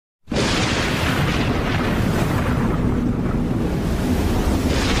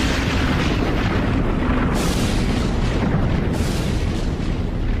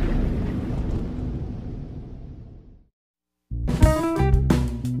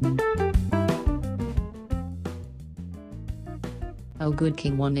How good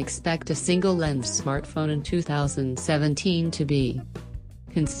can one expect a single-lens smartphone in 2017 to be?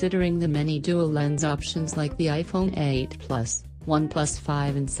 Considering the many dual-lens options like the iPhone 8 Plus, OnePlus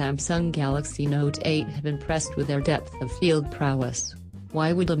 5 and Samsung Galaxy Note 8 have impressed with their depth of field prowess,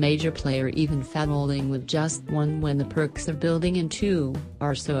 why would a major player even faddling with just one when the perks of building in two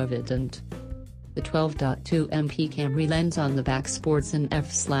are so evident? The 12.2 MP camera lens on the back sports an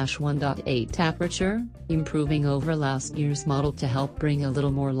f/1.8 aperture, improving over last year's model to help bring a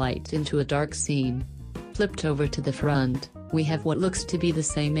little more light into a dark scene. Flipped over to the front, we have what looks to be the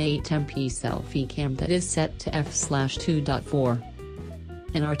same 8MP selfie cam that is set to f/2.4.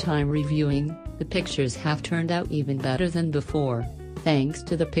 In our time reviewing, the pictures have turned out even better than before, thanks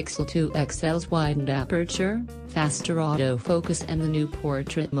to the Pixel 2 XL's widened aperture, faster autofocus and the new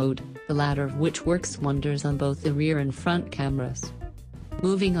portrait mode, the latter of which works wonders on both the rear and front cameras.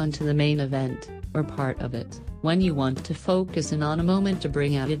 Moving on to the main event, or part of it, when you want to focus in on a moment to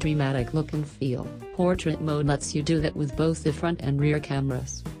bring out a dramatic look and feel, portrait mode lets you do that with both the front and rear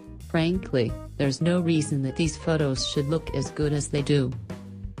cameras. Frankly, there's no reason that these photos should look as good as they do.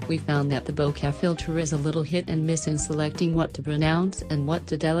 We found that the bokeh filter is a little hit and miss in selecting what to pronounce and what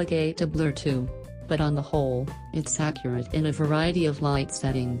to delegate a blur to, but on the whole, it's accurate in a variety of light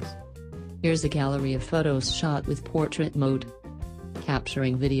settings. Here's a gallery of photos shot with portrait mode.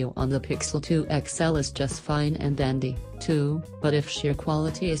 Capturing video on the Pixel 2 XL is just fine and dandy, too, but if sheer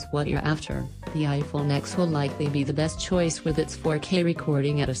quality is what you're after, the iPhone X will likely be the best choice with its 4K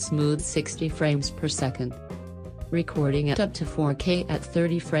recording at a smooth 60 frames per second. Recording at up to 4K at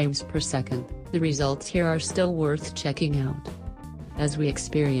 30 frames per second, the results here are still worth checking out. As we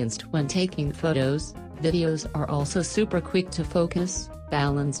experienced when taking photos, videos are also super quick to focus,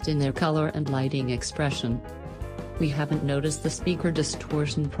 balanced in their color and lighting expression. We haven't noticed the speaker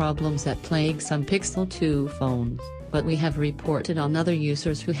distortion problems that plague some Pixel 2 phones, but we have reported on other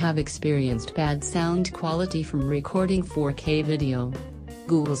users who have experienced bad sound quality from recording 4K video.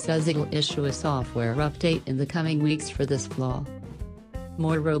 Google says it'll issue a software update in the coming weeks for this flaw.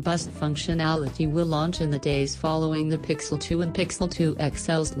 More robust functionality will launch in the days following the Pixel 2 and Pixel 2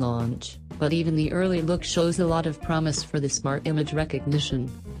 XL's launch, but even the early look shows a lot of promise for the smart image recognition.